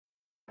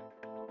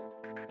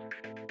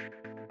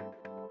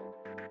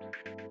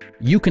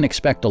You can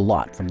expect a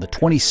lot from the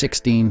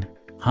 2016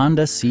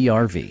 Honda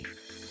CR-V.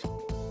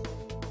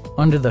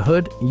 Under the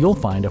hood, you'll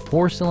find a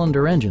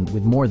 4-cylinder engine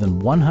with more than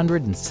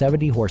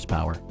 170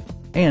 horsepower.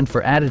 And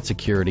for added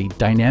security,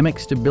 dynamic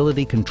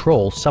stability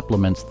control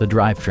supplements the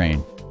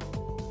drivetrain.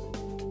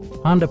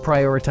 Honda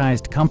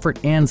prioritized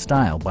comfort and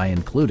style by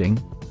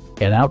including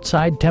an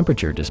outside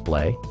temperature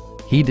display,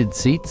 heated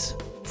seats,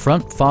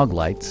 front fog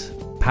lights,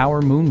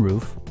 power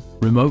moonroof,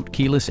 remote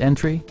keyless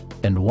entry,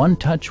 and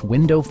one-touch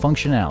window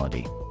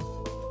functionality.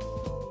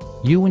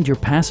 You and your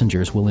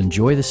passengers will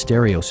enjoy the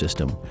stereo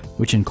system,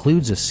 which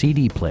includes a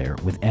CD player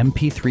with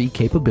MP3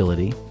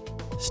 capability,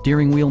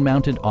 steering wheel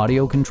mounted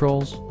audio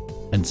controls,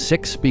 and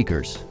 6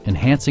 speakers,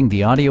 enhancing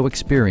the audio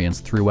experience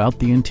throughout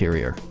the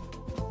interior.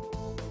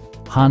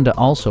 Honda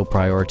also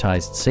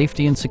prioritized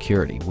safety and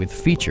security with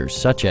features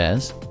such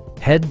as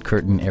head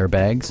curtain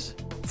airbags,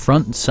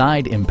 front and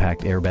side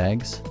impact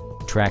airbags,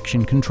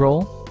 traction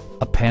control,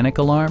 a panic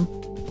alarm,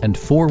 and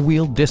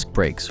 4-wheel disc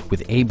brakes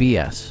with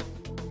ABS.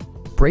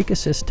 Brake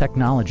assist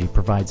technology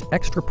provides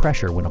extra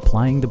pressure when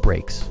applying the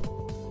brakes.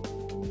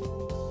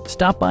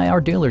 Stop by our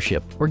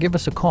dealership or give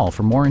us a call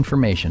for more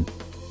information.